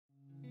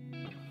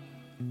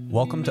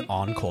Welcome to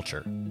On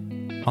Culture.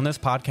 On this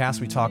podcast,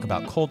 we talk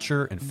about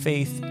culture and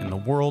faith and the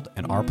world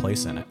and our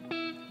place in it.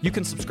 You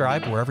can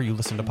subscribe wherever you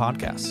listen to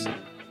podcasts.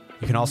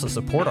 You can also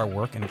support our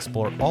work and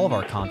explore all of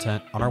our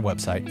content on our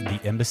website,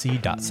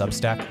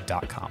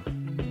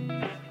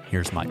 theembassy.substack.com.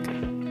 Here's Mike.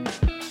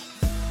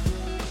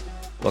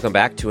 Welcome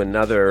back to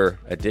another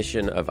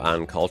edition of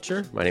On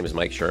Culture. My name is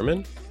Mike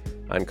Sherman.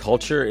 On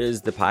Culture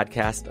is the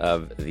podcast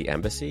of The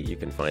Embassy. You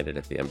can find it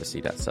at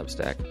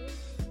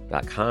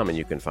theembassy.substack.com, and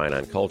you can find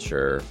On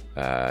Culture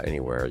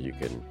anywhere you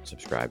can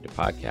subscribe to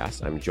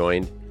podcasts. I'm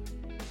joined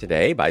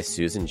today by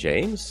Susan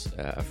James,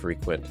 a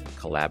frequent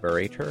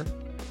collaborator.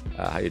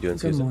 How you doing,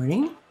 Susan? Good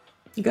morning.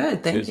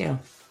 Good, thank you.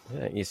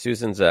 Yeah,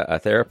 Susan's a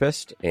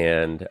therapist,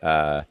 and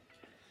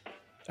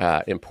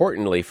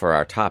importantly for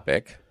our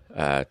topic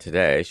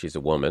today, she's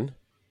a woman,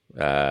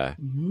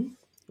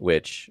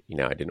 which,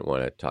 I didn't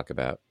want to talk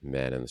about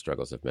men and the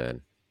struggles of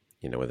men,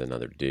 with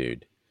another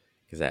dude,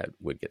 because that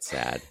would get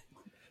sad.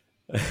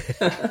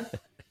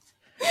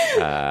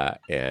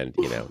 And,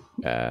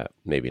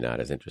 maybe not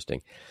as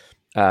interesting.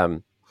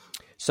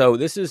 So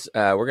this is,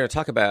 we're going to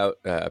talk about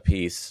a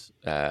piece,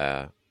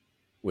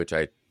 which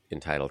I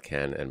entitled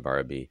Ken and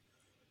Barbie,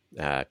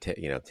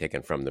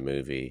 taken from the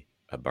movie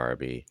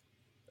Barbie,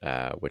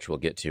 which we'll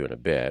get to in a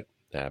bit.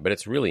 But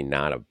it's really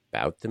not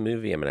about the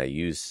movie. I mean, I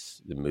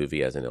use the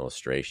movie as an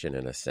illustration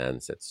in a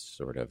sense. It's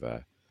sort of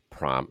a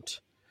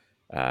prompt,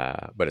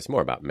 but it's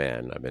more about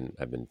men.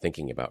 I've been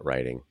thinking about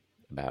writing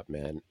about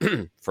men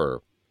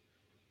for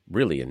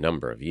really a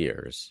number of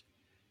years,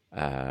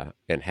 and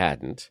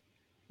hadn't.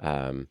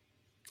 And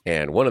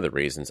one of the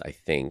reasons I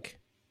think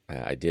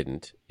I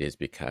didn't is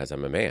because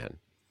I'm a man,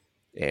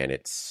 and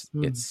it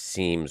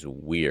seems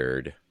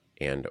weird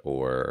and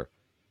or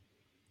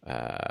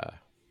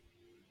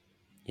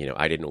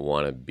I didn't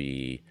want to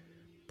be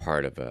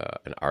part of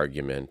an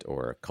argument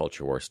or a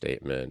culture war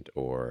statement,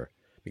 or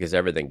because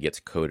everything gets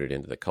coded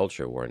into the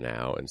culture war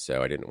now. And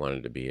so I didn't want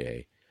it to be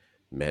a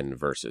men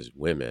versus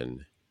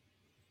women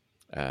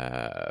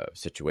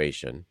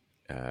situation.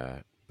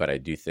 But I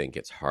do think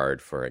it's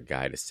hard for a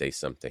guy to say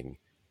something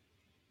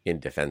in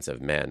defense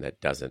of men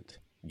that doesn't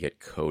get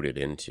coded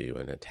into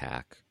an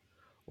attack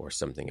or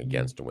something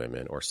against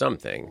women or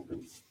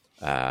something.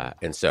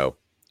 And so,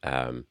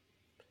 I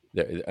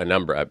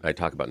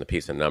talk about in the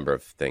piece, a number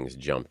of things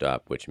jumped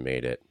up, which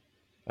made it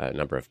a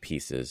number of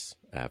pieces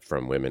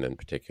from women in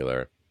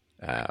particular,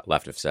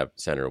 left of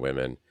center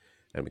women.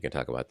 And we can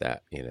talk about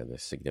that, the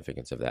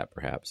significance of that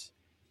perhaps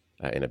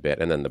in a bit.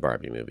 And then the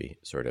Barbie movie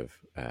sort of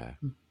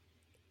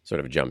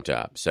jumped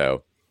up.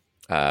 So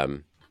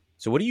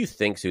what do you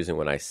think, Susan,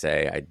 when I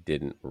say I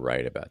didn't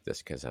write about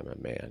this because I'm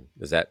a man?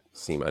 Does that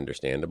seem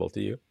understandable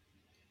to you?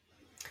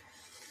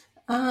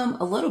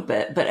 A little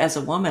bit, but as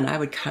a woman, I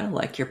would kind of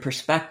like your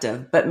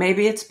perspective. But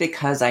maybe it's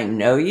because I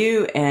know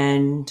you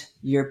and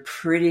you're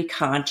pretty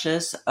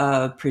conscious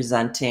of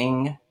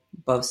presenting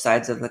both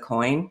sides of the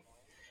coin.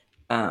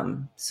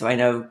 So I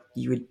know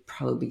you would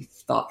probably be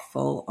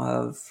thoughtful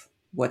of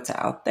what's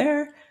out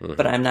there,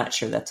 but I'm not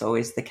sure that's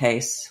always the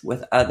case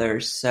with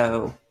others.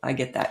 So I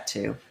get that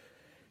too.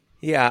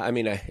 Yeah, I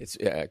mean, it's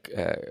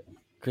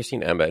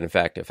Christine Emba. In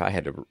fact, if I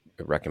had to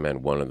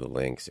recommend one of the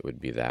links, it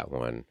would be that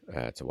one.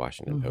 It's a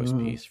Washington Post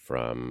piece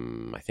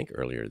from, I think,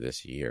 earlier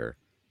this year.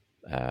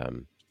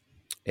 But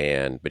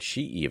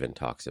she even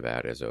talks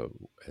about, as a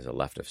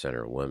left of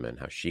center woman,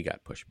 how she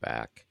got pushed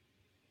back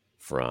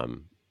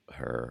from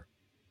her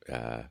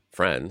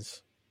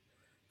friends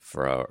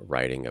for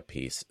writing a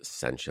piece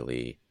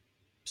essentially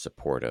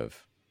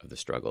supportive of the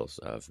struggles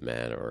of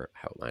men, or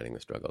outlining the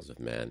struggles of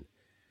men,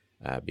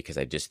 because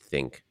I just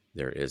think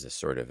there is a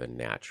sort of a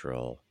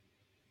natural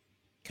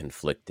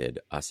conflicted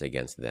us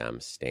against them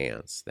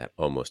stance that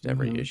almost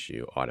every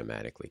issue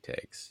automatically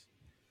takes.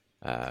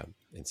 And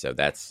so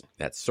that's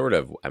sort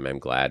of, I'm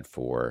glad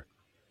for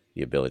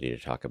the ability to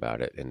talk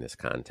about it in this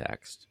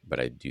context, but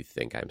I do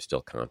think I'm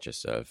still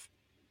conscious of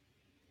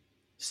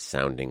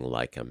sounding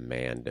like a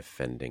man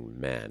defending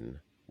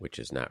men, which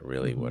is not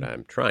really what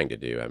I'm trying to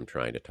do. I'm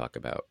trying to talk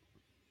about,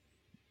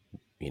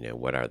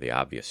 what are the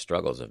obvious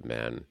struggles of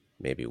men,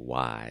 maybe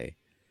why,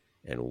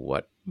 and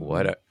what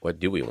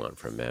do we want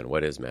from men?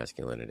 What is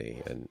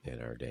masculinity in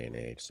our day and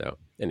age? So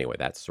anyway,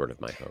 that's sort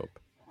of my hope.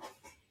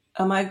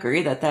 I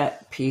agree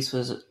that piece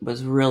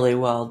was really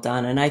well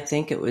done. And I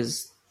think it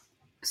was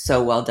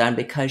so well done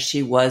because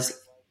she was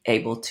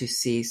able to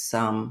see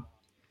some,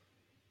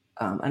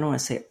 I don't want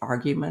to say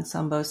arguments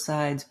on both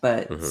sides,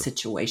 but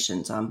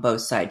situations on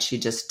both sides. She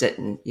just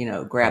didn't,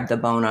 grab the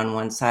bone on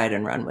one side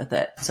and run with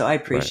it. So I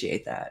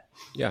appreciate that.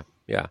 Yeah.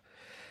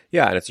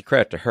 And it's a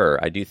credit to her.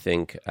 I do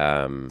think,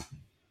 and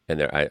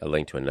I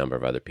linked to a number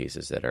of other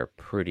pieces that are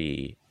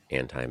pretty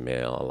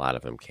anti-male. A lot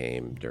of them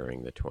came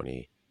during the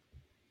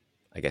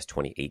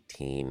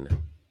 2018,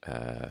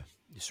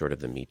 sort of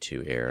the Me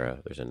Too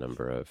era. There's a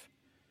number of,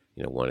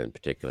 one in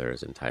particular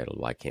is entitled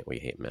 "Why Can't We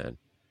Hate Men?"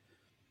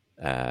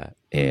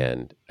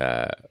 And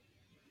I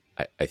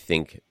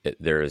think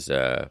there is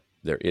a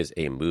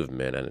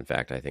movement, and in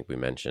fact, I think we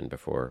mentioned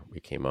before we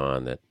came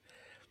on that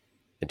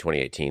in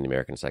 2018, the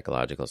American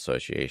Psychological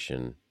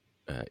Association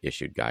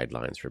issued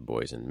guidelines for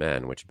boys and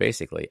men, which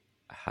basically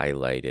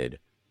highlighted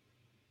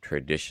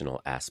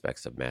traditional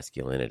aspects of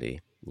masculinity,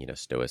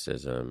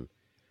 stoicism,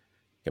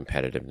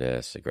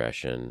 competitiveness,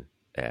 aggression,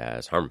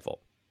 as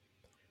harmful.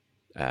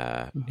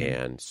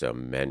 And so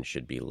men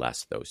should be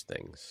less those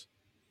things.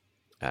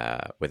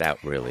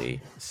 Without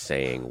really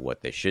saying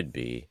what they should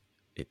be,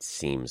 it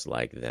seems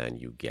like then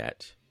you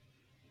get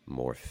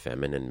more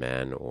feminine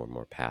men or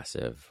more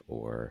passive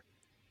or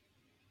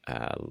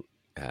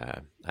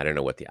I don't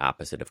know what the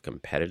opposite of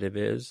competitive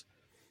is,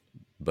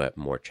 but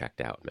more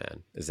checked out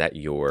men.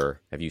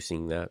 Have you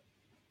seen that?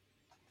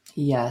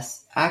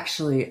 Yes,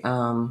 actually,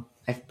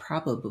 I've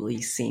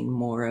probably seen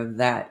more of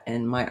that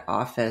in my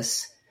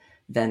office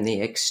than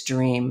the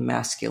extreme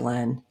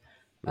masculine.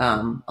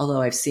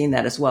 Although I've seen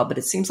that as well, but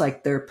it seems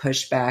like their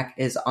pushback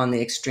is on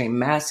the extreme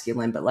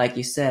masculine. But like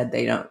you said,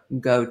 they don't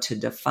go to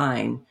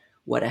define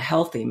what a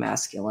healthy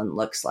masculine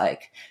looks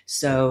like.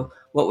 So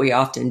what we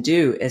often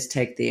do is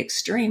take the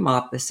extreme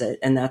opposite.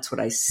 And that's what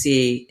I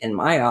see in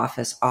my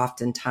office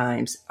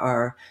oftentimes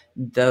are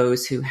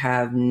those who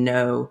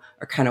are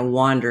kind of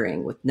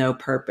wandering with no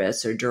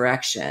purpose or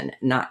direction,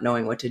 not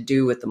knowing what to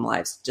do with them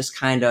lives, just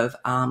kind of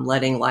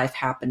letting life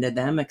happen to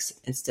them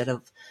instead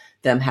of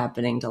them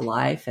happening to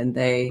life. And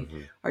they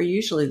are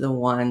usually the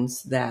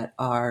ones that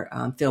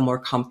are feel more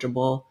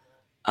comfortable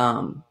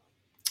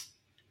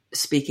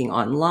speaking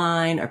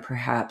online or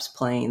perhaps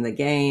playing the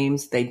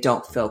games. They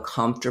don't feel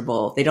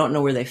comfortable. They don't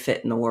know where they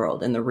fit in the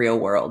world, in the real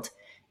world.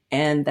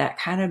 And that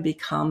kind of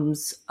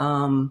becomes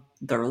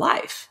their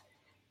life.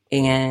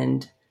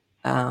 And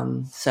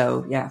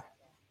so, yeah.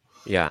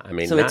 Yeah, I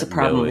mean, so it's a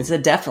problem. It's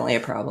definitely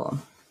a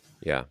problem.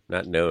 Yeah,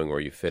 not knowing where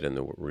you fit in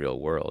the real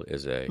world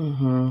is a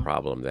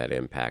problem that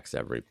impacts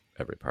every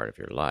part of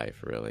your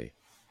life, really.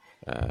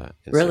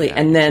 Really,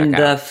 and then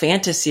the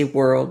fantasy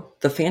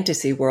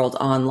world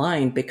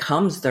online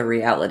becomes the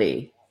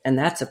reality, and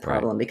that's a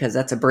problem because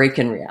that's a break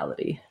in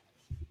reality.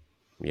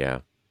 Yeah,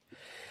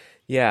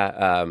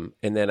 yeah,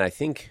 and then I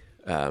think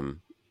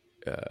Emma's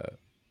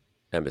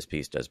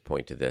piece does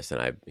point to this,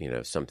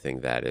 and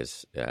something that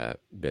has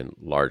been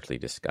largely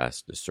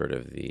discussed is sort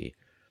of the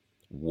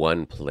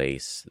one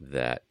place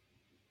that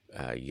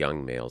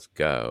young males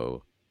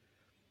go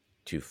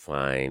to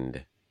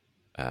find.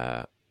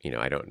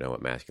 I don't know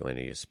what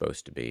masculinity is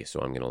supposed to be,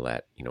 so I'm going to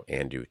let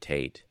Andrew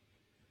Tate.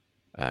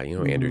 You know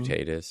who Andrew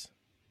Tate is?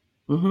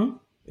 Mm-hmm.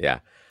 Yeah,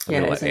 I'm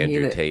going to let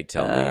Andrew Tate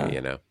tell me.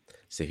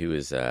 So he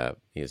was like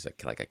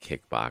a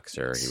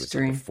kickboxer. He was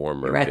like a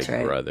former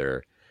Big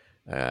Brother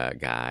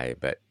guy,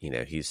 but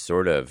he's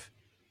sort of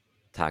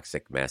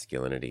toxic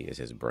masculinity is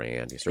his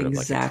brand. He's sort of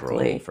like a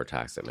troll for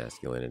toxic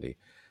masculinity.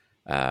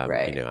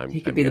 Right.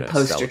 He could be the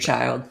poster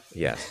child.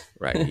 Yes,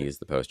 right. He's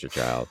the poster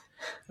child,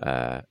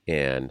 But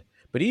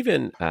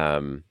even,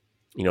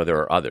 there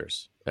are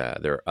others.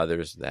 There are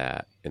others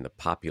that in the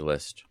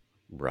populist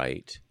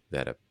right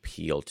that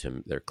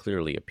they're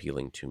clearly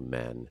appealing to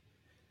men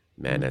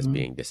as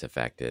being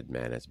disaffected,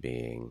 men as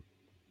being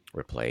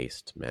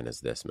replaced, men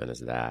as this, men as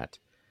that.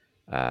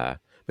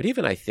 But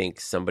even I think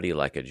somebody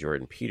like a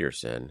Jordan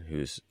Peterson,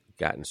 who's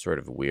gotten sort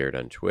of weird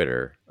on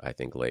Twitter, I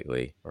think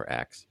lately, or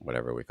X,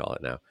 whatever we call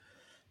it now,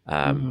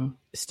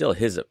 still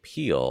his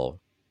appeal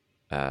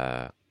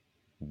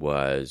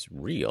was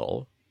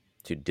real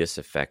to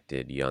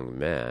disaffected young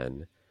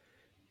men.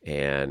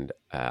 And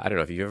I don't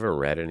know if you've ever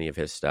read any of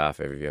his stuff.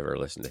 Have you ever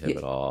listened to him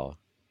at all?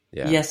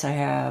 Yeah. Yes, I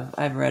have.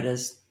 I've read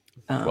his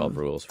 12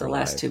 Rules for the Life.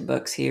 last 2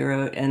 books he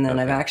wrote, and then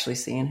I've actually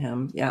seen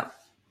him. Yeah.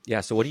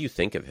 Yeah. So what do you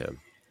think of him?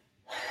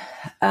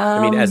 I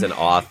mean, as an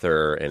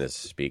author and as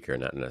a speaker,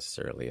 not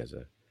necessarily as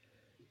an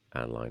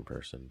online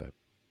person, but.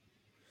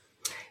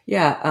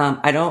 Yeah,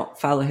 I don't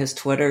follow his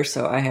Twitter,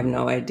 so I have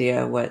no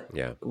idea what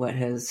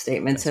his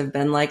statements have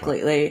been like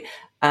lately.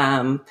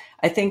 I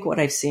think what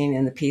I've seen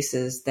in the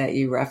pieces that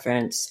you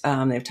reference,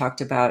 they've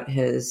talked about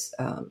his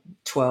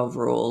 12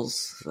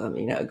 rules,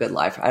 a good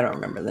life. I don't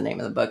remember the name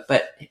of the book,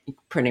 but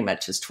pretty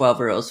much his 12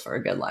 rules for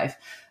a good life.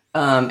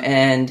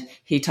 And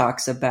he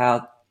talks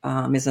about,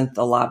 isn't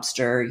the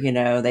lobster,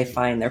 they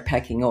find their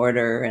pecking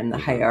order and the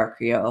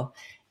hierarchical.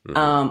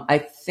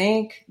 I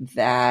think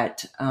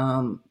that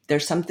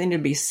there's something to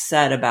be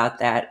said about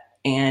that.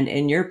 And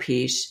in your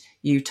piece,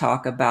 you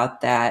talk about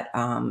that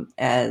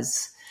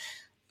as,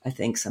 I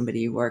think,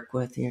 somebody you work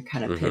with, and you're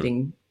kind of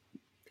pitting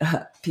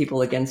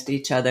people against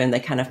each other, and they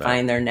kind of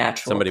find their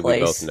natural place. Somebody we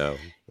both know.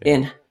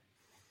 Yeah.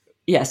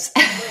 Yes.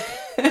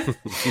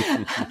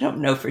 I don't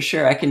know for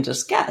sure. I can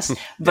just guess.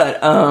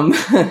 But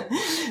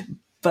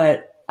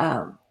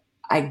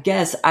I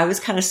guess I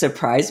was kind of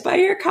surprised by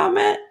your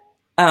comment.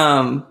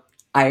 I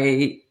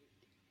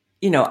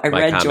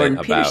read Jordan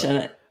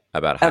Peterson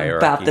about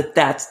hierarchy.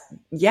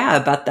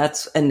 About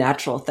that's a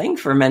natural thing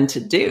for men to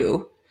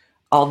do.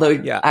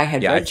 Although I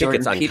had read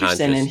Jordan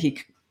Peterson and he,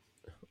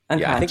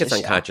 I think it's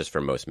unconscious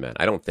for most men.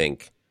 I don't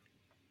think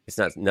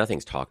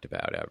nothing's talked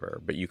about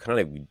ever, but you kind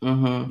of,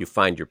 you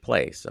find your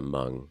place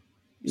among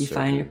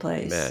men.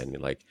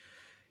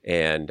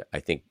 And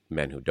I think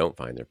men who don't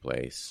find their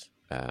place,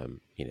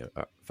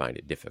 find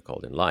it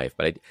difficult in life.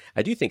 But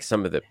I do think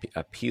some of the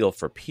appeal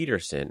for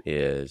Peterson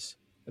is,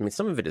 I mean,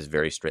 some of it is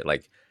very straight,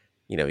 like,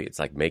 it's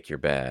like make your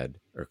bed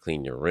or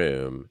clean your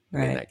room.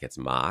 Right. I mean, that gets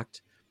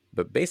mocked.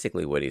 But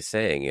basically what he's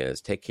saying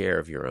is take care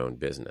of your own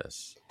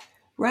business.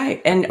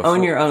 Right. And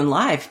own your own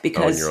life,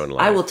 because Own your own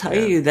life, I will tell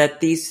you that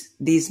these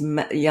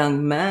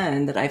young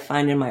men that I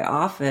find in my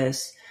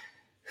office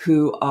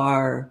who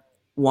are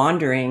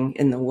wandering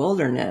in the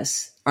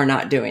wilderness are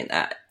not doing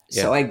that.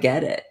 Yeah. So I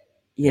get it.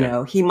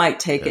 He might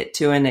take it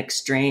to an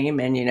extreme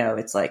and,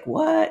 it's like,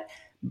 what?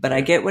 But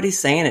I get what he's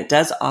saying. It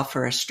does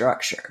offer a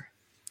structure.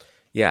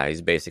 Yeah.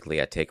 He's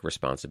basically, take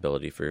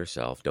responsibility for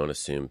yourself. Don't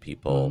assume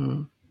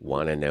people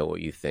want to know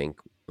what you think.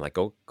 Like,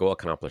 go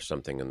accomplish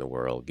something in the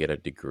world, get a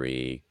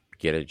degree,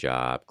 get a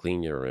job,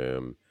 clean your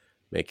room,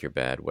 make your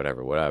bed,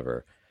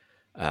 whatever.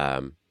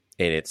 And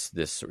it's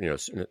this,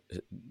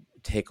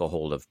 take a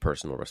hold of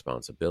personal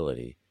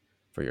responsibility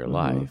for your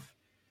life.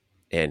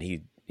 And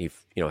he,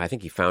 I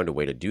think he found a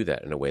way to do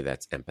that in a way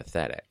that's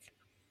empathetic.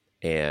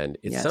 And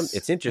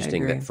it's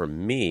interesting that for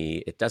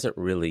me, it doesn't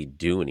really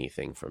do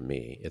anything for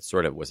me. It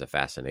sort of was a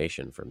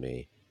fascination for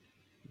me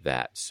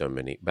that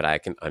but I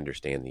can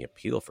understand the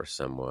appeal for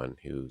someone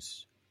who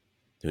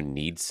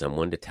needs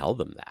someone to tell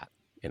them that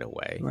in a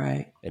way.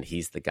 Right. And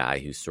he's the guy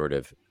who's sort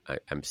of,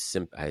 I'm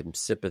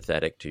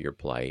sympathetic to your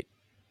plight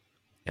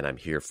and I'm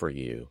here for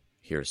you.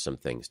 Here's some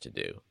things to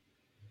do.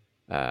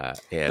 But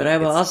I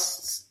will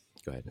also,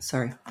 go ahead.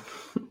 Sorry.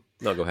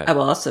 No, go ahead. I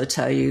will also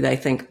tell you that I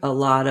think a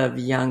lot of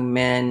young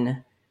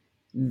men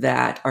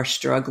that are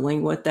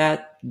struggling with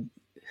that,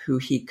 who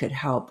he could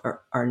help,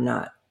 are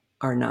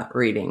not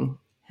reading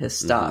his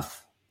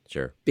stuff.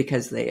 Sure.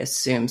 Because they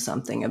assume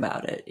something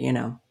about it,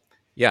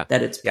 Yeah.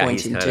 that it's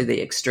pointing to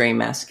the extreme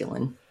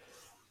masculine.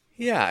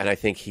 Yeah, and I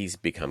think he's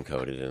become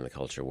coded in the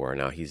culture war.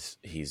 Now he's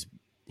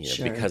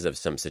Sure. because of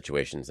some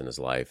situations in his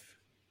life,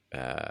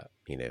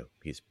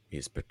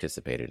 he's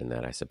participated in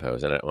that, I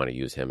suppose. And I don't want to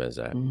use him as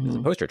a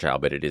poster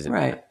child, but it isn't.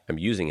 Right. I'm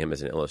using him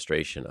as an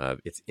illustration of,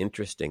 it's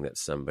interesting that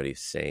somebody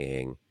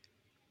saying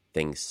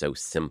things so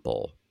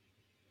simple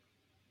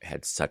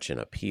had such an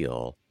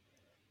appeal,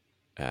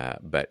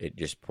 but it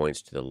just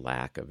points to the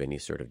lack of any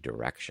sort of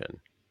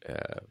direction.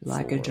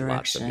 Lack for of direction.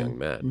 Lots of young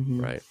men,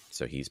 right?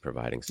 So he's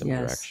providing some Yes.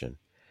 direction.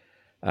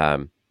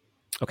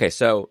 Okay,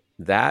 so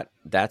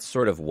that's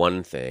sort of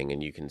one thing,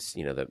 and you can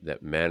see,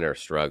 that men are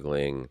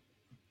struggling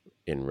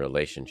in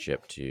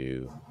relationship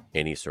to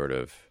any sort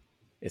of.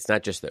 It's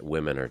not just that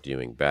women are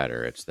doing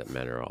better; it's that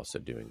men are also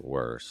doing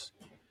worse.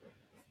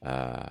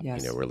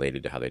 Yes.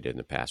 Related to how they did in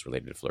the past,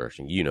 related to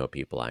flourishing.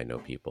 I know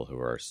people who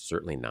are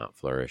certainly not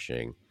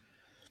flourishing.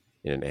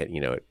 And,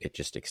 it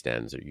just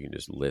extends, or you can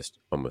just list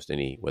almost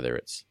any, whether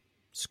it's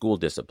school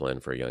discipline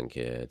for young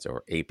kids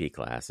or AP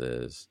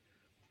classes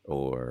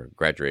or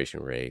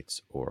graduation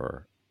rates,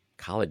 or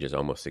college is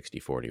almost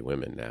 60-40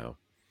 women now.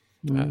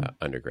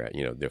 Undergrad,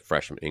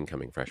 the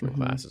incoming freshman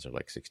classes are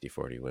like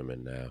 60-40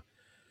 women now.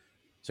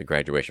 So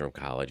graduation from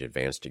college,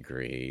 advanced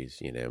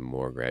degrees,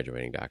 more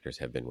graduating doctors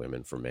have been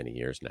women for many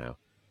years now.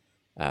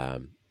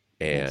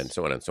 And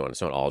so on and so on and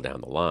so on, all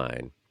down the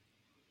line.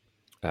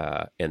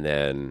 And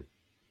then,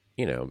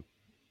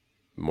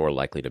 more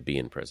likely to be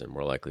in prison,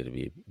 more likely to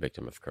be a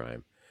victim of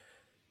crime.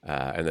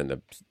 And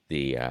then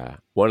the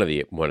one of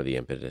the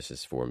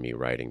impetuses for me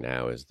writing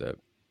now is the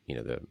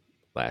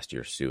last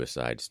year's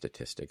suicide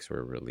statistics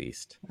were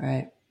released.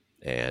 Right.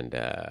 And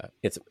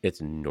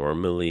it's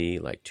normally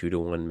like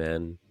 2-to-1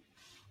 men,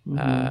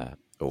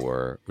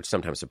 or which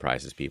sometimes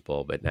surprises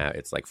people, but now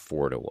it's like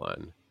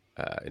 4-to-1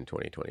 in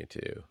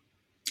 2022.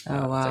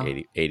 Oh, wow. It's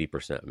like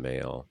 80%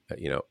 male,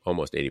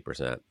 almost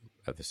 80%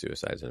 of the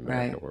suicides in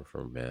America were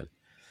from men.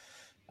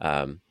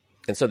 And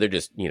so they're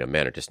just,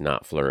 men are just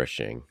not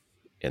flourishing.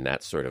 And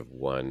that's sort of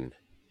one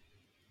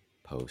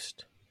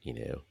post,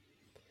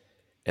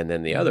 And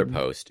then the other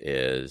post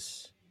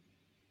is,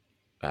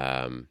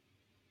 Barbie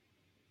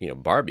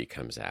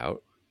comes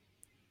out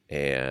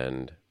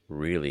and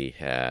really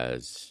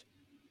has,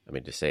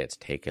 to say it's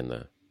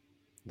taken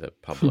the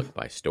public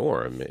by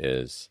storm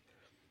is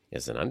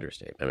an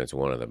understatement. It's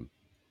one of them.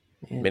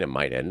 It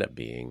might end up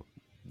being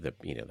the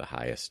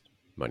highest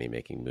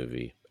money-making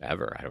movie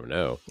ever. I don't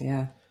know.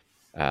 Yeah.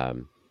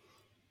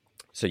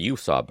 So you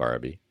saw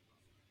Barbie.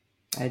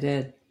 I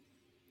did.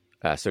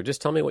 So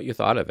just tell me what you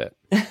thought of it.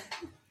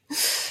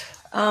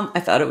 I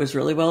thought it was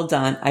really well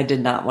done. I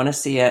did not want to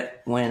see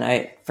it when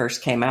I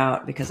first came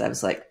out because I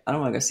was like, I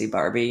don't want to go see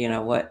Barbie.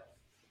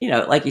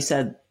 Like you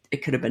said, it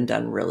could have been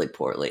done really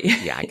poorly.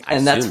 Yeah, I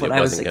and that's assumed what it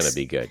I was wasn't going to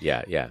be good.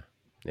 Yeah.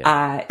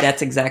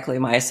 That's exactly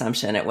my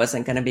assumption. It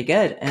wasn't going to be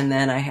good. And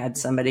then I had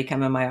somebody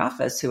come in my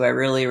office who I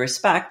really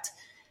respect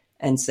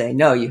and say,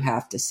 no, you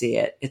have to see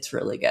it. It's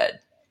really good.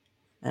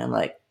 And I'm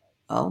like,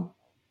 oh,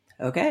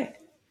 okay.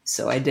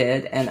 So I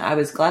did. And I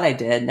was glad I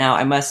did. Now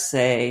I must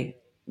say,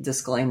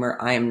 disclaimer,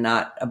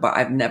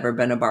 I've never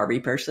been a Barbie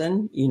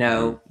person,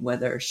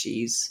 whether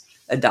she's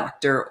a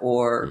doctor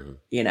or,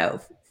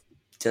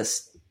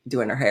 just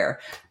doing her hair.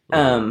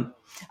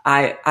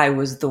 I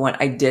was the one,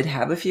 I did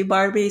have a few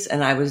Barbies,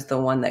 and I was the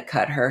one that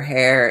cut her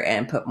hair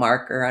and put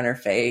marker on her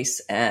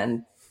face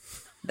and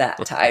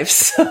that type.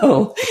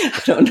 So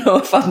I don't know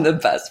if I'm the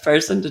best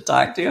person to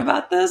talk to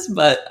about this,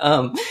 but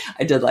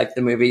I did like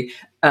the movie.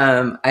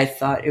 I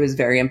thought it was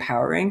very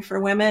empowering for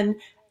women.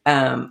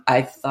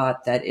 I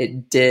thought that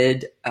it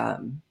did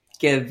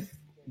give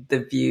the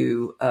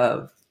view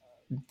of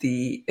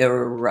the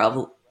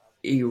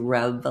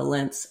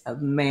irrelevance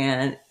of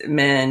men,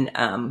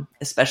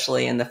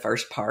 especially in the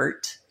first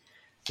part.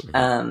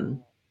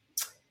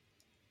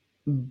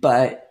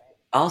 But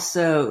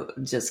also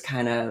just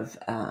kind of,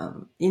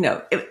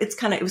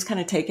 it was kind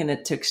of taking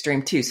it to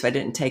extreme too. So I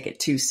didn't take it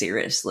too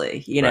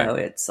seriously.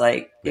 It's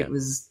like, it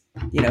was,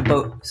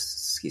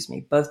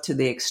 both to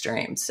the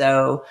extreme.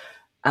 So,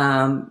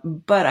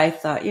 but I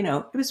thought,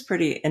 it was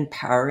pretty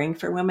empowering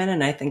for women.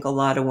 And I think a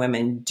lot of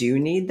women do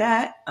need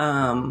that.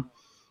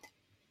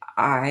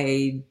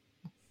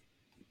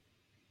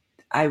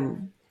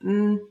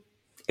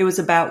 It was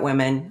about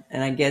women,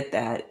 and I get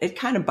that. It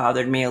kind of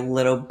bothered me a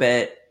little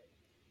bit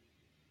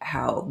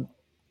how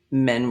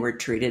men were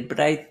treated, but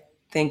I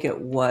think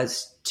it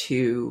was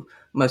to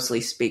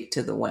mostly speak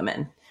to the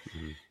women.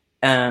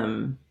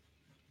 I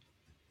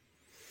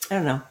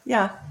don't know.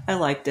 Yeah, I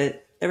liked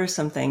it. There were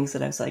some things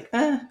that I was like,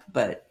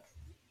 but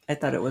I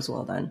thought it was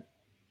well done.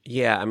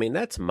 Yeah, I mean,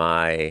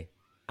 I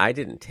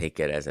didn't take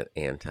it as an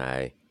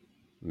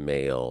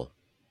anti-male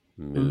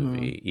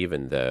movie,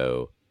 even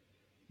though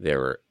there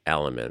were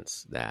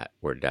elements that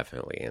were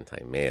definitely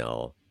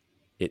anti-male.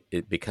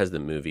 It because the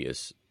movie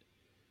is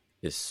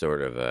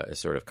sort of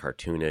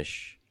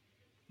cartoonish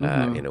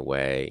in a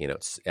way.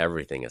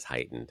 Everything is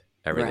heightened.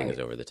 Everything is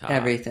over the top.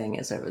 Everything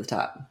is over the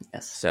top.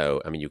 Yes.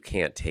 So I mean, you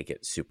can't take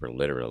it super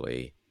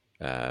literally.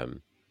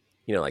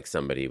 Like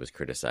somebody was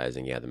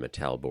criticizing, the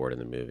Mattel board in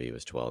the movie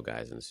was 12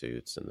 guys in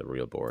suits, and the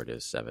real board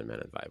is 7 men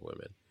and 5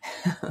 women.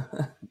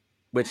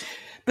 But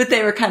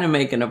they were kind of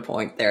making a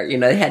point there.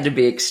 They had to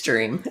be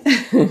extreme.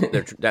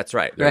 That's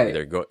right.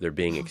 They're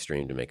being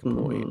extreme to make a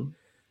point.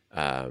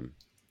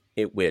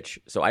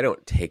 So I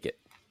don't take it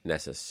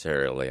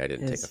necessarily. I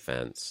didn't take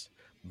offense,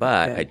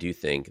 but I do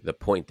think the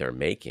point they're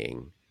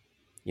making,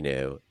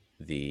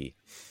 the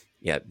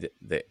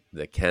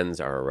Kens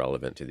are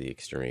irrelevant to the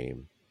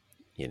extreme.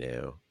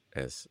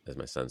 As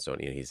my son's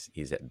saying,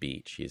 he's at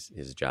beach.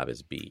 His job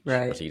is beach.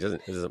 Right. So he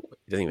doesn't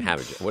even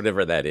have a job,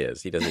 whatever that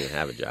is. He doesn't even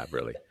have a job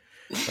really.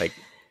 Like,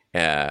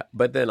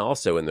 but then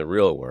also in the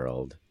real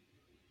world,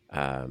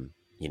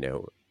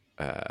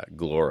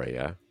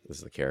 Gloria, this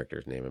is the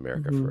character's name.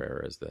 America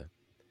Ferrera is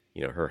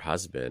her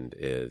husband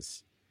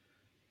is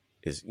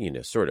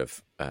sort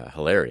of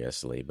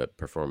hilariously but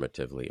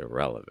performatively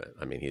irrelevant.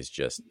 I mean, he's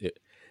just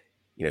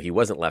he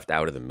wasn't left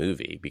out of the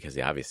movie because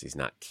he obviously is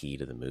not key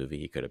to the movie.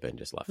 He could have been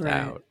just left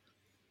out,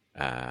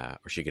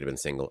 or she could have been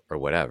single or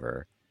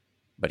whatever.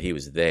 But he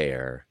was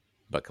there,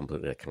 but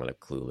completely kind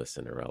of clueless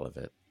and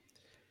irrelevant.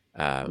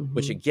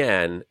 Which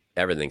again,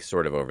 everything's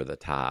sort of over the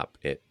top.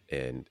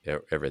 And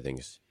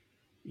everything's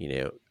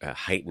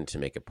heightened to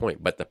make a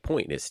point, but the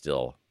point is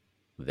still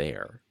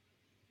there.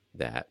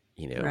 That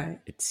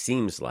it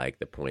seems like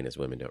the point is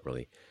women don't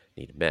really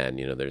need men.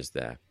 There's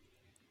the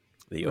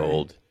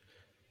old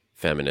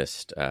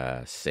feminist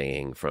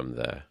saying from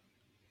the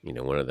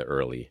one of the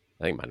early,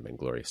 I think it might have been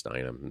Gloria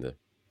Steinem in the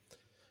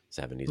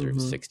 70s or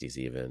 60s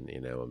even.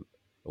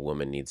 A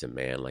woman needs a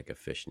man like a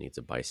fish needs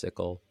a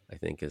bicycle, I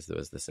think was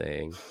the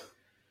saying.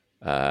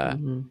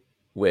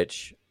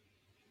 Which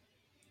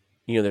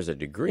there's a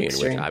degree in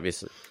which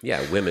obviously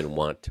women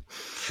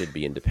should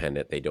be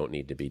independent. They don't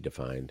need to be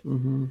defined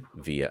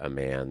via a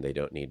man. They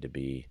don't need to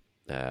be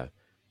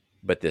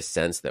but this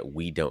sense that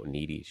we don't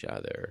need each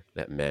other,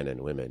 that men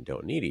and women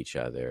don't need each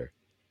other,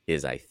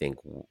 is, I think,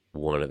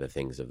 one of the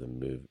things of the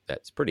movie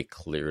that's pretty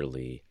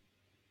clearly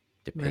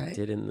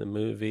depicted in the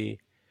movie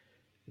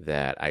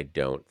that I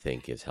don't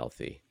think is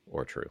healthy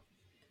or true.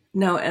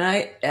 No, and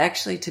I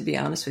actually, to be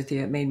honest with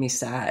you, it made me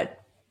sad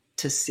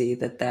to see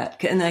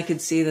that, and I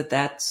could see that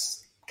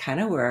that's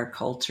kind of where our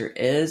culture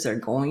is or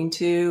going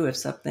to if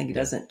something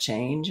doesn't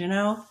change,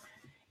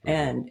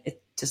 and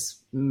it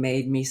just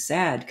made me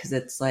sad because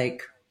it's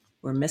like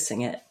we're missing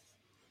it.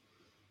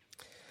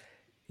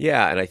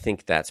 Yeah, and I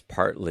think that's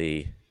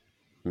partly,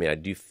 I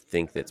do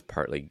think that's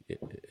partly it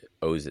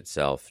owes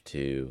itself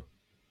to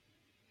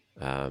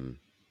our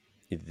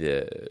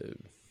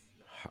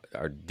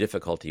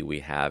difficulty we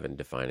have in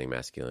defining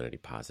masculinity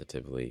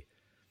positively.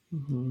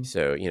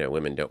 So,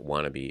 women don't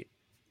want to be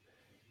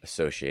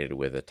associated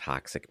with a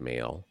toxic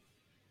male,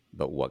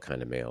 but what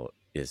kind of male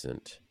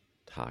isn't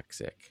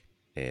toxic?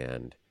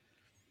 And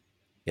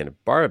in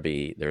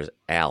Barbie, there's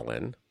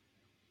Alan,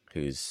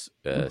 who's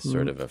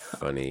sort of a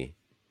funny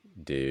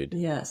dude.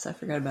 Yes, I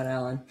forgot about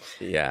Alan.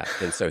 Yeah,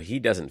 and so he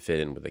doesn't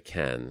fit in with the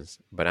Kens,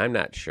 but I'm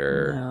not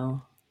sure.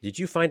 No. Did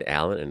you find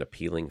Alan an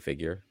appealing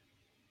figure?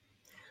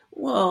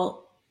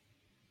 Well,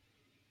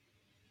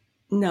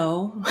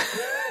 no.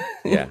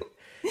 Yeah.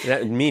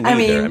 Me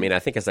neither. I mean, I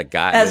think as a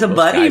guy, as a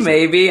buddy,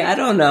 maybe, I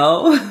don't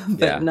know,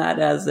 but not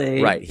as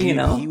a, right.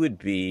 He would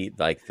be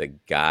like the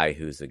guy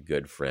who's a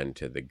good friend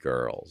to the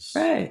girls.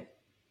 Right.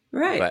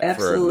 But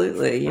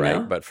Absolutely.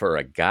 But for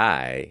a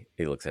guy,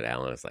 he looks at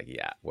Alan, it's like,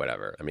 yeah,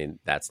 whatever. I mean,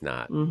 that's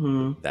not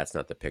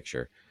the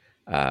picture.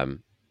 And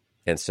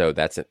so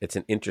it's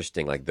an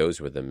interesting, like,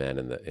 those were the men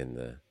in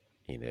the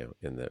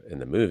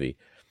movie.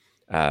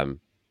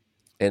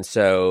 And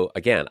so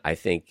again, I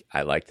think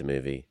I like the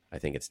movie. I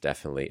think it's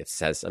definitely, it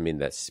says, I mean,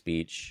 that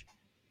speech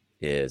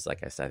is,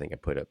 like I said, I think I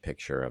put a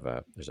picture of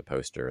there's a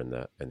poster in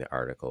the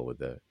article with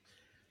the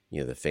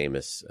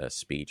famous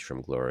speech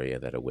from Gloria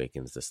that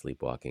awakens the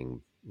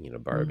sleepwalking,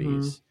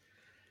 Barbies.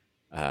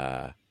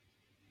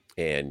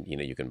 And,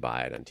 you can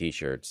buy it on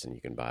t-shirts and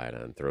you can buy it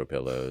on throw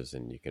pillows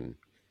and you can,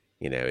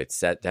 it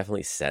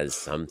definitely says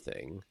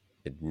something.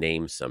 It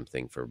names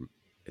something for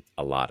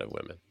a lot of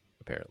women,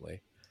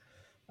 apparently.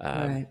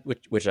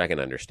 Which I can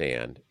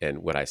understand.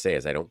 And what I say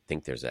is I don't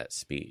think there's that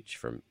speech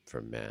from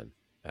men,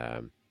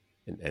 and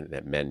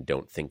that men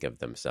don't think of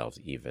themselves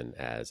even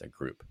as a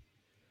group,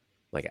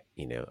 like,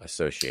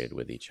 associated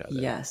with each other.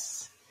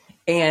 Yes.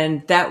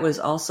 And that was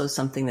also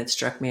something that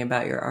struck me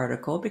about your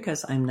article,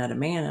 because I'm not a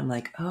man. I'm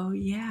like, oh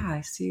yeah,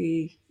 I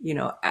see,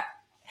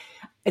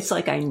 it's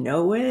like I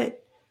know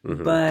it,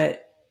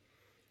 but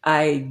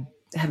I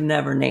have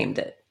never named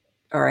it.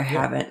 Or I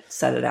haven't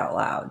said it out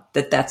loud,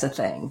 that's a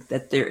thing,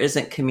 that there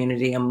isn't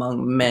community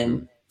among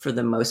men for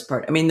the most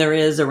part. I mean, there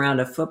is around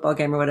a football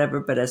game or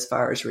whatever, but as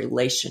far as true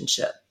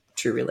relationship.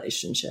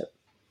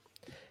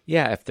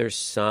 Yeah, if there's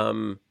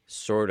some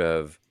sort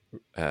of,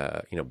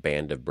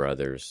 band of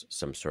brothers,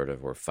 some sort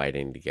of, we're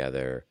fighting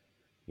together,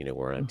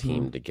 we're on a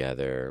team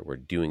together, we're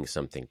doing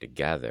something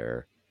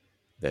together,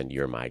 then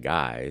you're my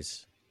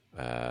guys.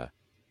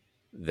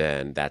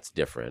 Then that's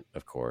different,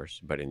 of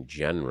course. But in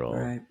general,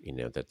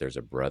 that there's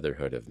a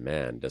brotherhood of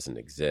men doesn't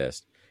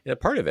exist. And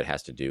part of it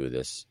has to do with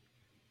this,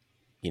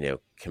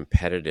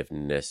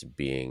 competitiveness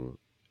being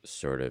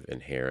sort of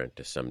inherent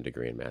to some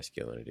degree in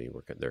masculinity,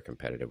 where they're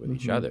competitive with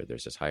each other.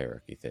 There's this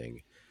hierarchy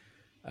thing.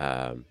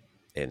 And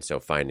so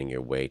finding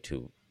your way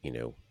to,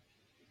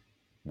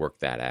 work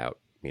that out,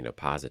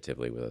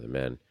 positively with other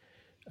men,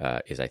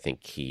 is, I think,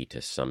 key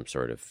to some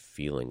sort of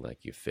feeling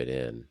like you fit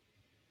in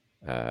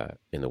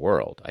the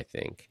world, I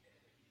think.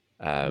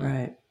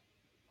 So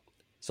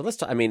let's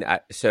talk, I mean,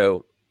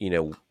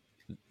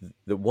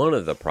 the one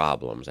of the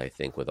problems, I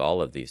think, with all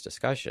of these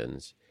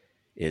discussions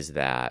is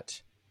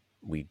that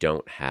we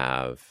don't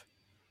have,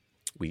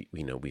 we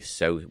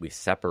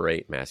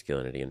separate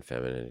masculinity and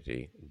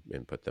femininity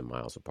and put them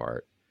miles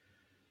apart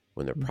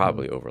when they're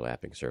probably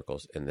overlapping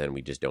circles. And then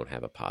we just don't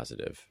have a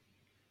positive,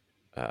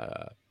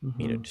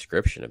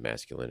 description of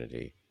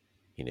masculinity,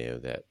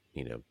 that,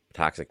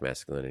 toxic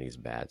masculinity is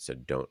bad, so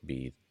don't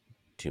be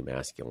too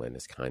masculine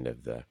is kind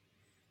of the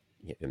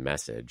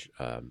message.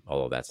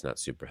 Although that's not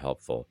super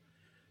helpful.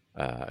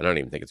 I don't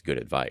even think it's good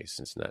advice.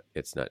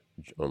 It's not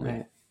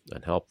only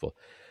unhelpful.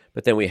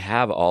 But then we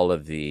have all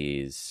of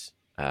these,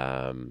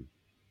 I don't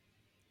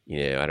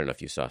know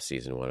if you saw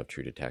season 1 of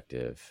True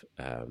Detective.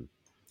 I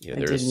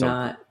did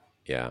not.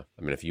 Yeah.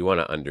 I mean, if you want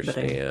to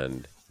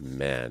understand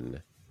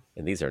men,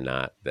 and these are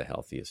not the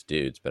healthiest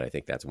dudes, but I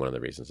think that's one of the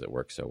reasons it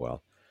works so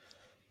well.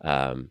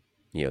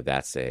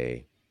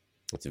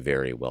 It's a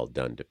very well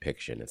done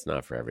depiction. It's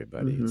not for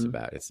everybody. It's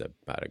about it's a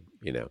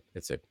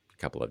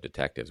couple of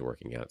detectives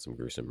working out some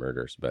gruesome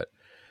murders, but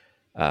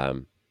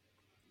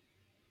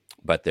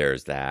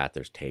there's that,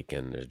 there's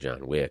Taken, there's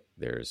John Wick,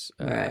 there's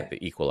The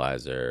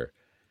Equalizer,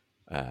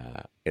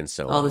 and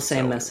so all on. the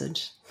same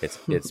message.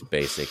 It's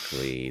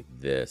basically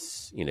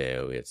this,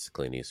 it's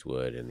Clint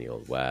Eastwood in the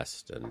Old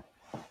West, and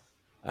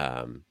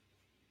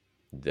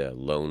the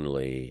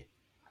lonely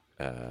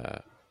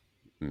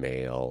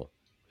male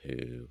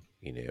who,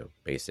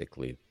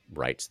 basically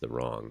rights the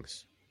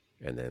wrongs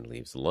and then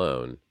leaves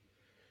alone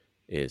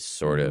is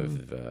sort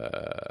of,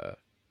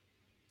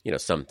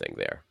 something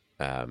there.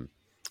 And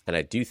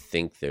I do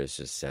think there's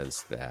a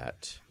sense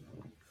that,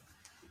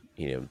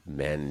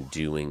 men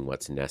doing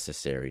what's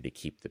necessary to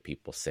keep the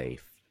people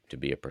safe, to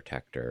be a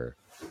protector,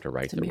 to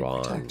right the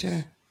wrongs,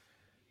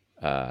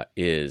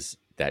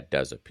 that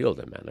does appeal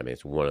to men. I mean,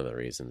 it's one of the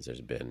reasons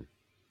there's been,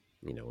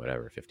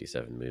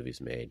 57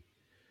 movies made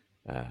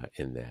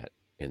in that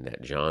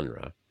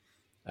genre.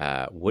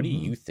 What do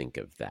you think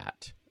of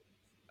that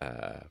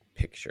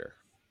picture?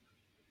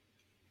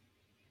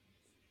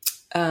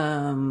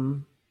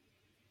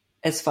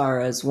 As far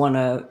as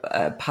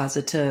a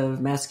positive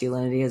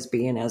masculinity as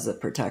being as a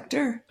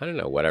protector, I don't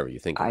know. Whatever you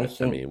think of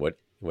it. I mean, what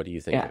do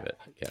you think of it?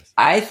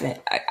 I guess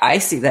I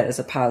see that as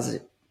a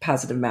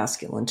positive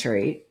masculine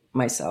trait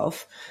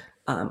myself.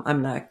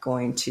 I'm not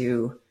going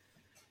to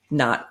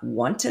not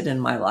want it in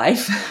my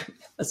life.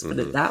 Let's put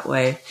it that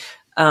way.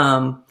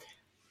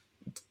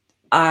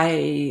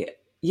 I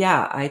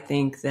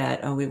think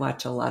that we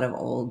watch a lot of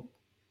old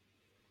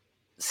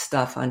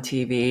stuff on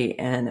TV,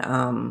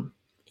 and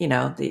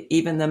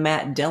even the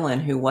Matt Dillon,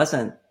 who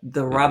wasn't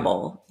the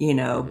rebel,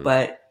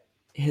 but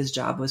his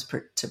job was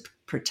to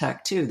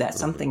protect too. That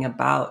something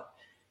about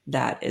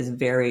that is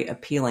very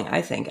appealing,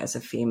 I think, as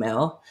a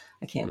female.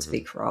 I can't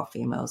speak for all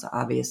females,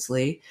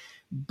 obviously,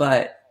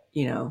 but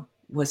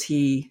was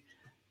he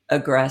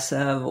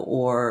aggressive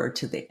or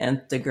to the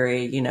nth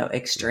degree,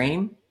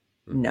 extreme?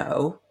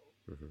 No,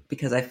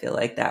 because I feel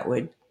like that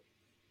would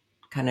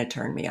kind of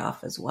turn me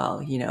off as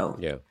well,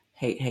 Yeah.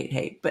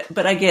 hate.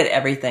 But I get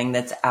everything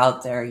that's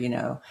out there,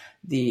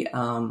 the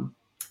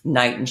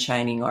knight in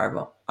shining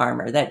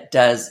armor that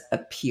does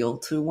appeal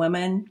to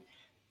women.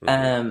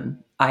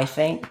 I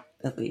think,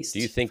 at least Do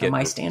you think from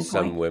my some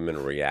standpoint.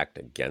 women react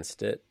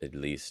against it, at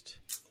least,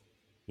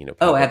 Oh,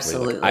 publicly,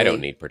 absolutely. like, I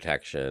don't need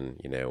protection,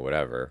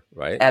 whatever,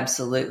 right?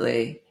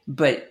 Absolutely.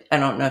 But I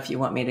don't know if you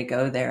want me to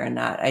go there or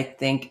not. I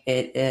think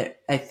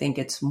I think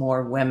it's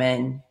more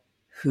women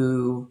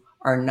who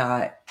are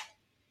not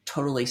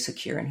totally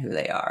secure in who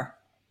they are.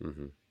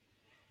 So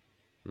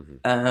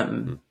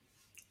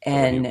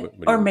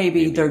Or maybe what do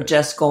you they're mean by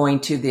just going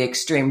to the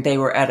extreme. They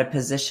were at a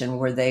position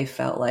where they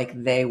felt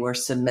like they were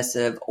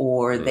submissive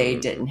or they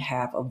didn't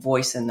have a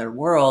voice in their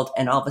world.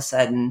 And all of a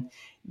sudden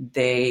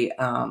they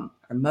are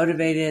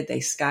motivated,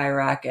 they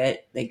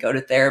skyrocket, they go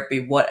to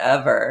therapy,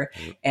 whatever.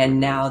 And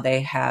now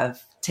they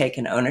have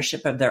taken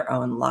ownership of their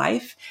own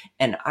life.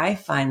 And I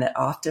find that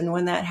often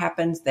when that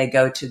happens, they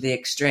go to the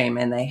extreme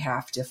and they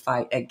have to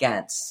fight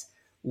against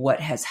what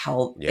has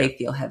they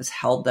feel has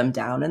held them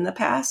down in the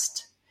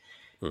past.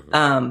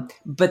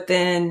 But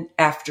then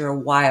after a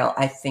while,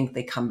 I think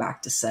they come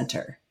back to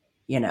center,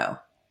 and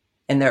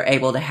they're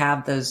able to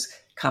have those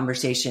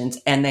conversations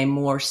and they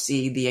more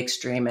see the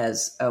extreme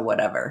as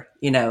whatever,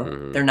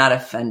 they're not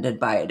offended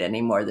by it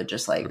anymore. They're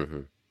just like,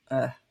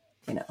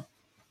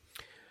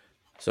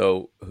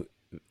 So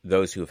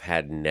those who've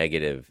had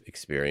negative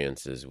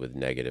experiences with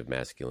negative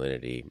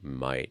masculinity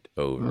might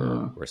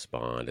over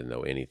respond and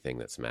know anything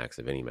that smacks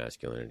of any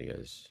masculinity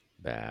is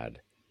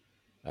bad.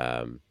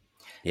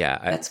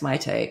 That's my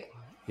take.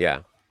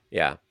 Yeah.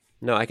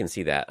 No, I can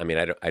see that. I mean,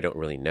 I don't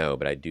really know,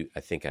 but I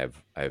think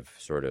I've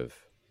sort of,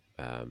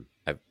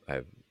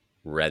 I've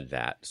read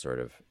that sort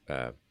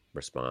of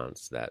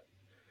response that,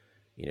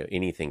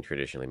 anything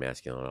traditionally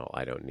masculine,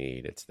 I don't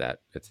need. It's that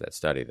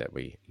study that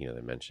we,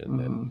 they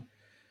mentioned.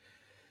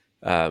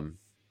 And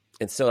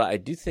so I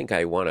do think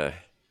I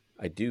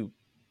do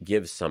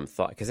give some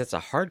thought, because it's a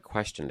hard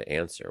question to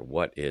answer.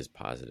 What is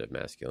positive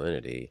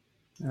masculinity?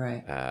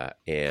 Right.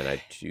 And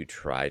I do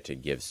try to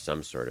give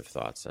some sort of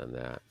thoughts on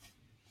that.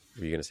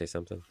 Were you going to say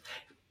something?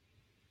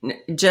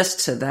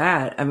 Just to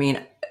that, I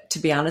mean, to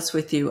be honest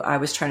with you, I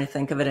was trying to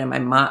think of it in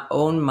my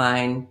own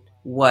mind,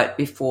 what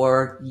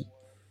before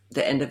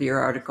the end of your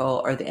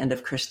article or the end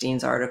of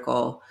Christine's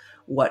article,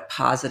 what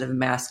positive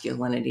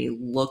masculinity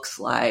looks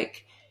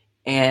like.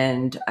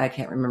 And I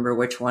can't remember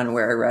which one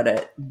where I read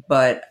it,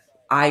 but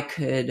I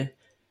could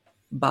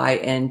buy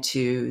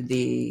into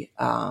the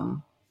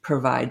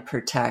provide,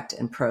 protect,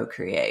 and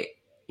procreate.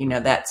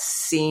 That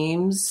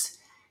seems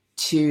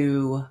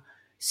to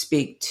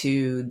speak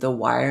to the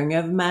wiring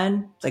of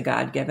men, the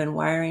God-given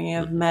wiring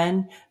of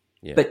men,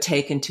 but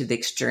taken to the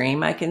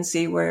extreme, I can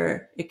see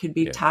where it could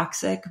be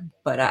toxic,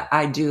 but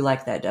I do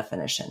like that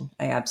definition.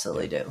 I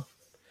absolutely do.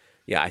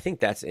 Yeah, I think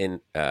that's in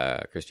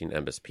Christine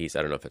Emba's piece.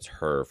 I don't know if it's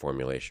her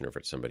formulation or if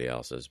it's somebody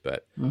else's,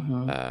 but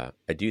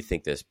I do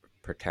think this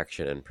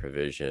protection and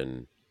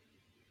provision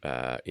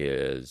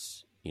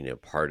is,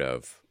 part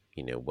of,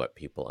 what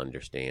people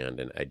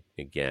understand. And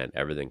again,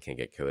 everything can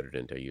get coded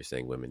into you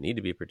saying women need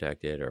to be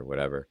protected or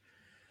whatever,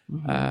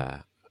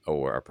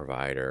 or a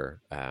provider.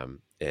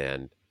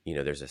 And,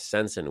 there's a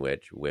sense in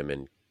which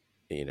women,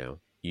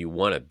 you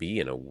want to be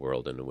in a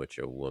world in which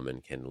a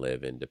woman can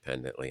live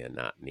independently and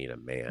not need a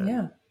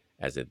man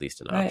as at least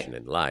an option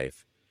in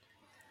life.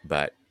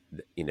 But,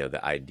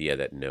 the idea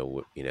that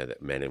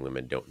that men and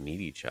women don't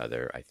need each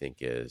other, I think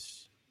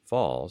is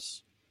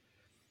false,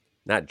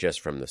 not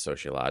just from the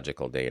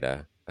sociological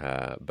data,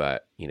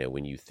 but,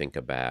 when you think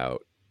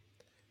about,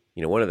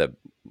 one of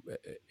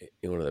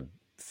the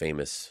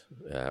famous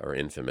or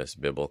infamous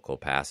biblical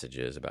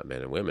passages about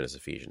men and women is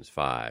Ephesians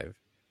 5.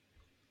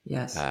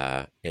 Yes.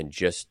 And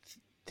just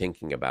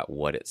thinking about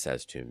what it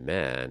says to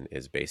men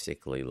is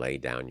basically lay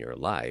down your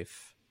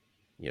life.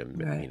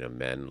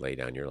 Men lay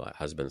down your life,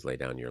 husbands lay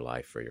down your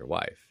life for your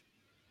wife.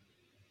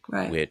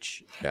 Right.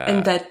 Which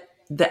and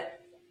that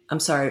I'm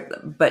sorry,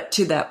 but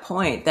to that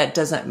point, that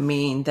doesn't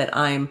mean that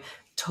I'm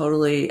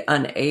totally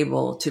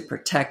unable to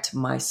protect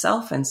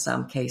myself in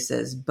some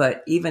cases.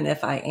 But even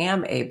if I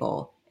am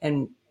able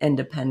and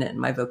independent in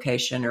my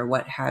vocation or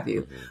what have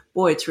you,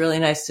 boy, it's really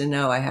nice to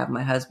know I have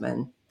my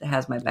husband that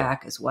has my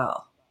back as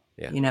well.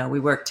 Yeah. We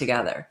work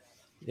together.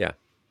 Yeah.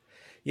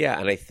 Yeah.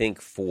 And I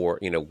think for,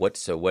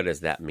 what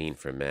does that mean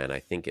for men? I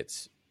think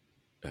it's,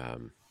 I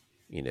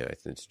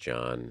think it's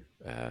John,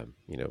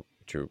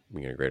 true,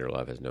 greater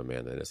love has no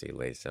man than this. He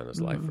lays down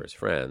his life for his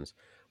friends,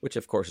 which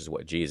of course is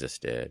what Jesus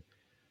did,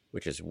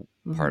 which is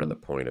part of the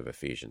point of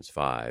Ephesians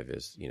 5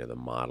 is, the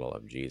model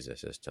of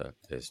Jesus is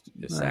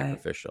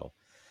sacrificial.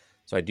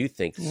 So I do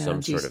think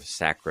some sort of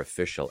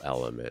sacrificial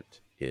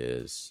element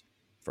is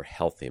for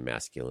healthy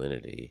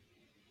masculinity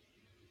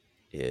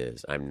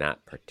is I'm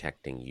not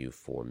protecting you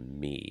for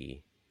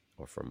me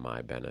or for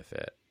my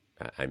benefit.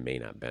 I may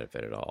not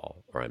benefit at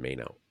all, or I may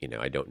not,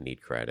 I don't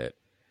need credit.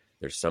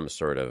 There's some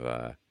sort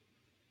of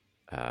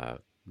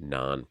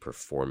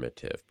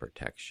non-performative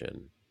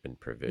protection and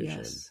provision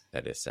Yes.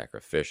 that is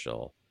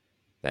sacrificial.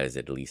 That is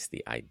at least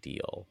the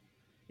ideal.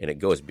 And it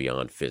goes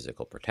beyond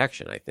physical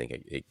protection. I think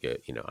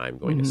I'm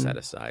going to set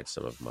aside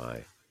some of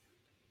my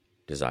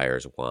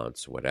desires,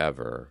 wants,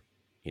 whatever,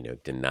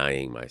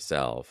 denying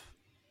myself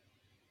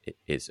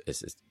and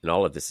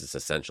all of this is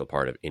essential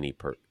part of any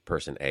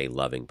person A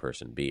loving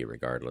person B,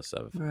 regardless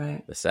of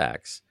Right. the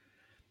sex.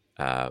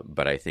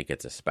 But I think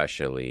it's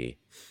especially,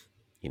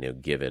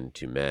 given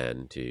to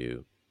men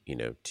to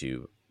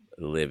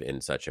live in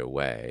such a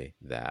way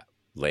that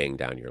laying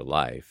down your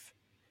life,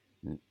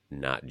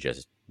 not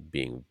just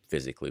being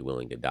physically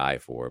willing to die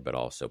for, but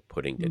also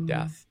putting to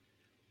death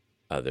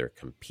other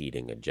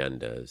competing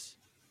agendas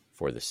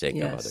for the sake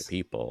of other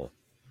people,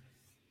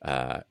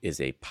 is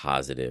a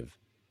positive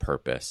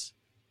purpose.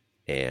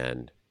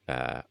 And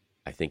I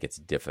think it's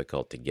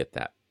difficult to get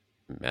that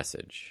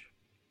message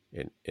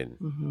in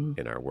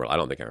our world. I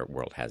don't think our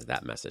world has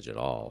that message at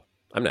all.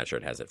 I'm not sure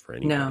it has it for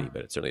anybody,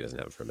 but it certainly doesn't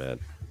have it for men.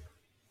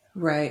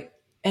 Right.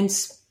 And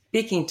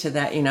speaking to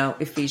that,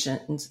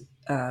 Ephesians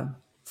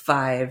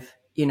 5,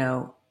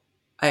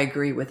 I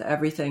agree with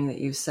everything that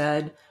you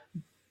said,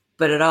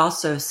 but it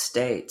also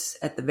states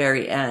at the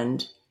very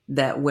end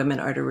that women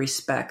are to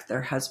respect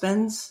their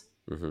husbands.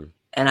 Mm-hmm.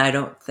 And I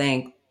don't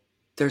think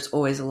there's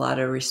always a lot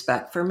of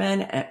respect for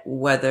men,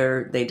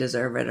 whether they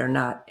deserve it or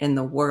not in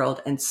the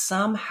world. And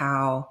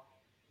somehow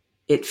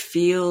it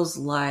feels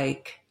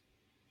like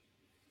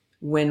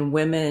when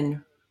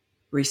women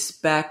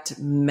respect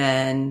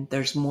men,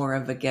 there's more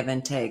of a give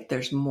and take.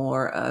 There's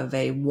more of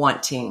a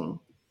wanting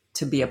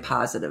to be a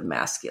positive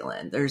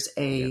masculine. There's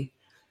I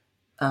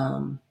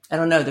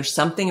don't know, there's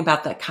something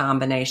about that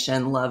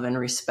combination, love and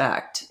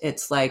respect.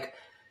 It's like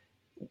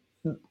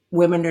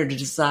women are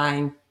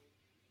designed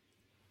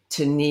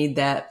to need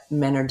that,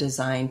 men are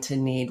designed to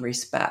need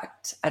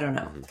respect. I don't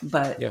know,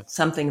 but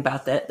something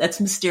about that.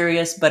 That's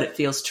mysterious, but it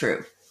feels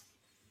true.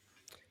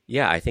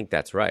 Yeah, I think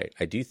that's right.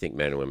 I do think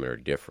men and women are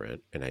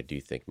different, and I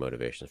do think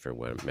motivations for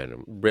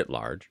men writ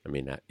large. I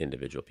mean, not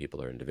individual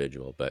people are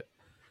individual, but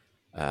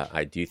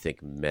I do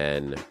think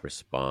men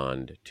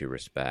respond to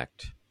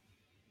respect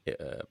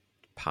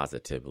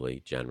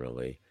positively,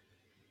 generally,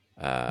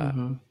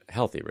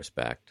 healthy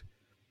respect,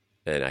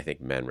 and I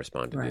think men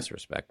respond to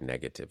disrespect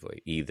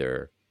negatively,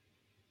 either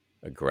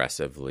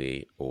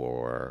aggressively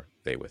or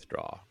they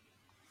withdraw,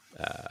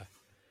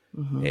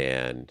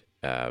 and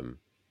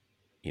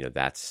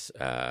that's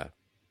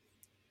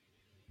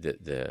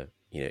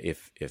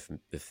if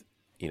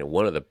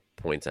one of the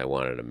points I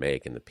wanted to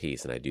make in the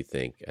piece, and I do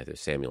think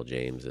Samuel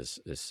James is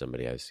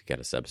somebody who's got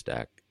a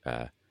Substack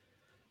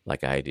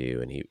like I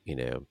do, and he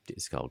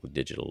it's called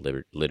Digital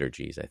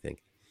Liturgies. I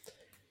think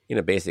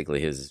basically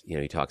his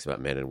he talks about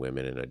men and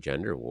women in a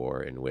gender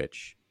war in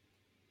which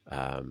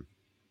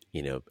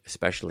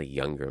especially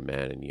younger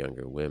men and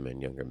younger women.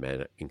 Younger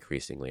men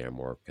increasingly are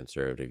more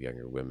conservative.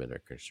 Younger women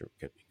are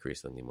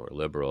increasingly more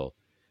liberal.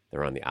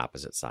 They're on the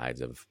opposite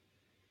sides of,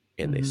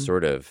 and they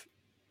sort of,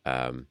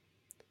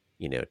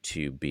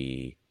 to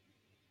be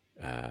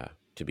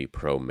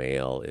pro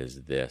male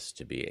is this,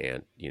 to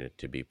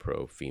be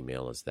pro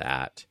female is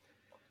that,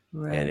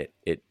 and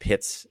it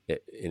pits.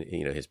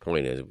 His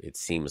point is, it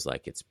seems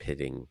like it's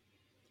pitting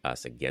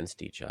us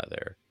against each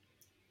other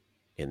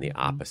in the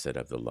opposite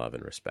of the love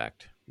and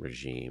respect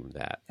regime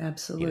that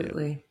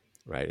absolutely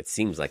right. It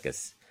seems like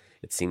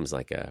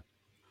a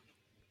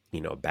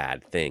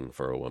bad thing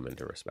for a woman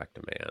to respect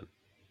a man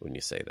when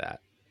you say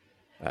that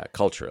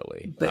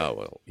culturally.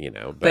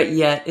 But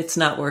yet it's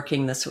not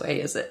working this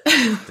way, is it?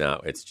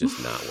 No, it's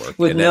just not working.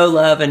 With no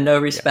love and no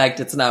respect,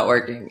 it's not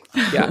working.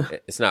 Yeah,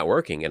 it's not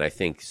working. And I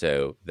think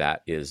so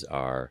that is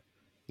our,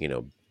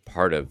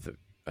 part of,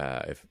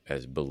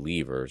 as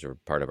believers, or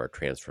part of our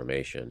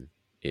transformation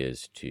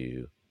is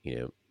to,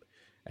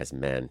 as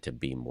men, to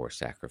be more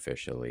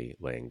sacrificially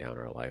laying down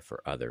our life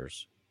for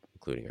others,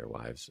 including our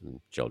wives and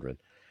children.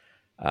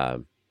 I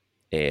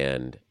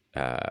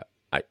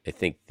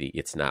think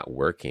it's not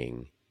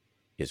working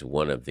is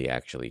one of the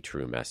actually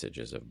true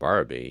messages of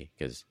Barbie,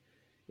 because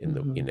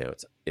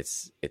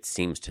it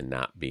seems to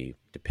not be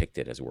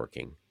depicted as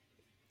working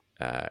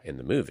in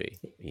the movie.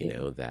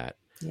 That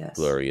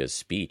Gloria's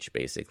speech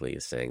basically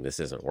is saying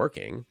this isn't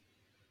working.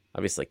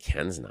 Obviously,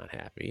 Ken's not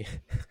happy.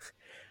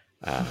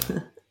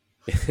 So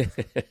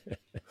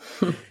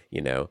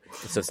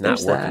it's not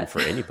working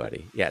for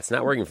anybody. Yeah, it's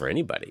not working for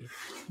anybody.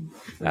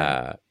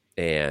 Right.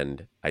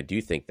 And I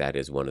do think that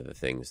is one of the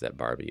things that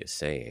Barbie is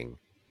saying.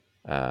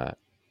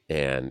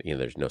 And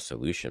there's no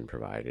solution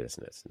provided. It's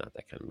not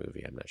that kind of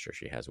movie. I'm not sure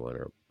she has one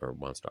or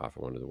wants to offer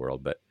one to the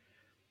world. But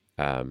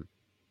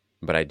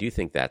I do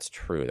think that's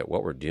true, that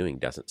what we're doing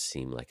doesn't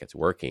seem like it's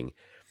working.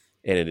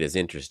 And it is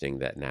interesting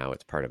that now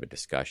it's part of a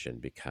discussion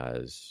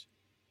because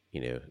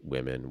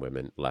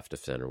women left of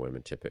center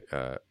women,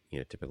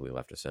 typically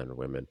left of center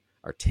women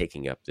are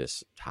taking up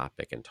this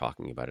topic and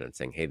talking about it and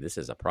saying, hey, this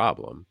is a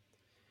problem.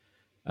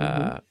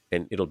 And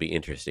it'll be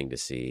interesting to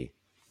see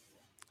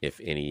if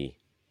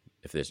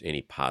there's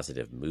any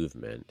positive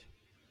movement.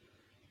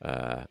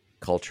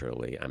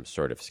 Culturally, I'm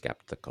sort of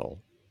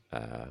skeptical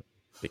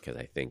because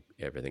I think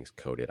everything's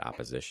coded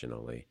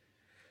oppositionally.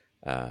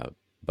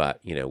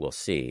 But we'll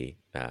see.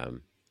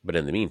 But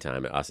in the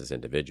meantime, us as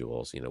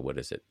individuals, what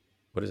does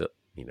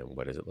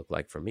it look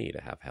like for me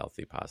to have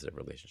healthy, positive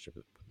relationships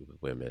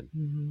with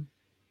women?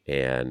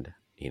 And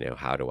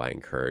how do I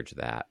encourage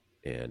that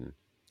in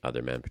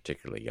other men,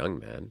 particularly young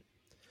men,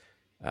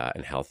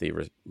 and healthy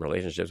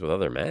relationships with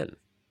other men,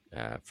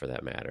 for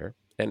that matter,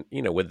 and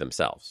with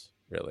themselves,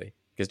 really?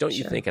 Because don't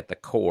you think at the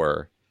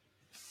core,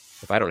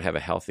 if I don't have a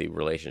healthy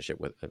relationship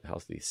with a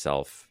healthy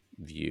self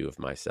view of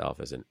myself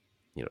as an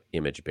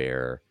image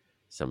bearer,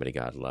 somebody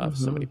God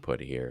loves, somebody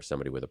put here,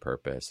 somebody with a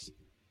purpose,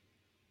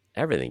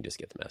 everything just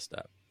gets messed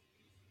up.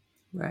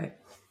 Right.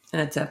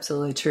 That's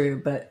absolutely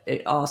true. But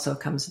it also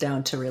comes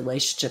down to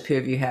relationship. Who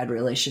have you had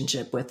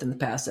relationship with in the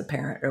past, a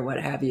parent or what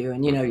have you?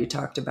 And, you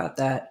talked about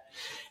that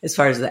as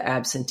far as the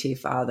absentee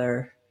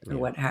father or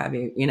what have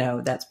you,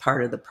 that's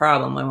part of the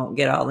problem. I won't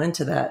get all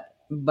into that,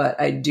 but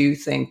I do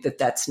think that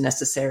that's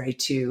necessary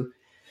to,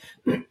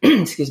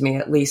 excuse me,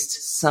 at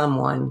least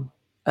someone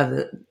of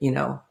the,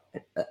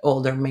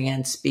 older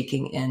man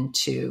speaking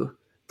into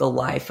the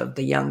life of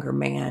the younger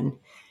man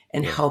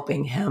and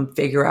helping him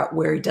figure out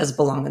where he does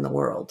belong in the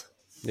world.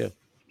 Yeah.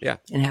 Yeah.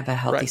 And have a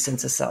healthy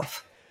sense of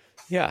self.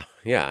 Yeah.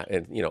 Yeah.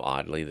 And,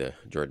 oddly, the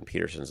Jordan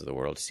Petersons of the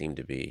world seem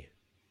to be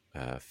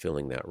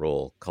filling that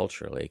role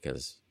culturally,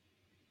 because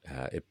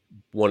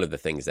one of the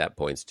things that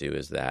points to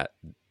is that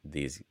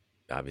these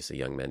obviously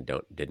young men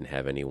didn't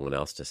have anyone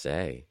else to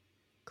say,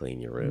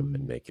 clean your room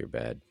and make your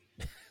bed.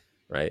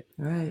 Right.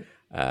 Right.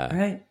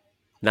 Right.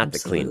 Not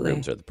Absolutely. the clean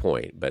rooms are the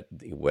point, but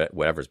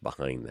whatever's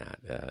behind that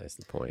is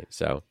the point.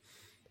 So,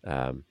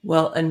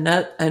 well,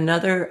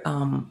 another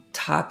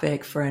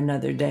topic for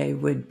another day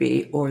would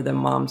be, or the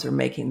moms are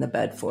making the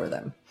bed for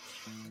them.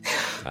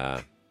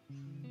 Yeah,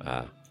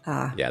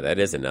 that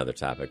is another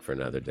topic for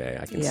another day.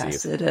 I can see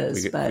if it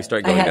is. we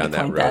start going down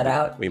that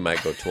road. We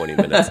might go 20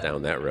 minutes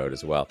down that road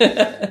as well,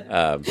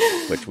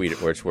 which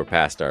we're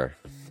past our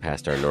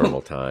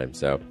normal time.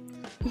 So,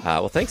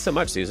 well, thanks so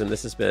much, Susan.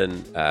 This has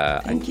been.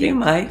 Thank you,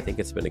 Mike. I think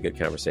it's been a good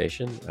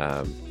conversation.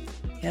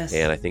 Yes,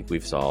 and I think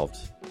we've solved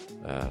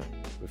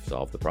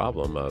the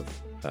problem of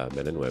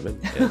men and women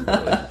and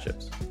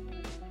relationships.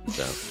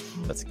 So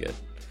that's good.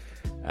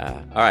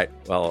 All right.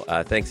 Well,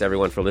 thanks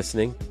everyone for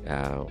listening.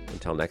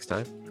 Until next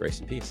time,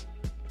 grace and peace.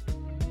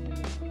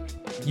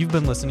 You've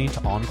been listening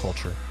to On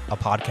Culture, a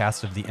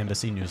podcast of the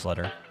Embassy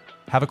newsletter.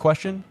 Have a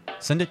question?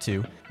 Send it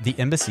to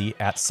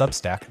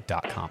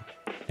theembassy@substack.com.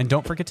 And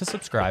don't forget to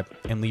subscribe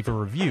and leave a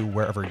review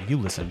wherever you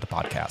listen to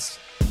podcasts.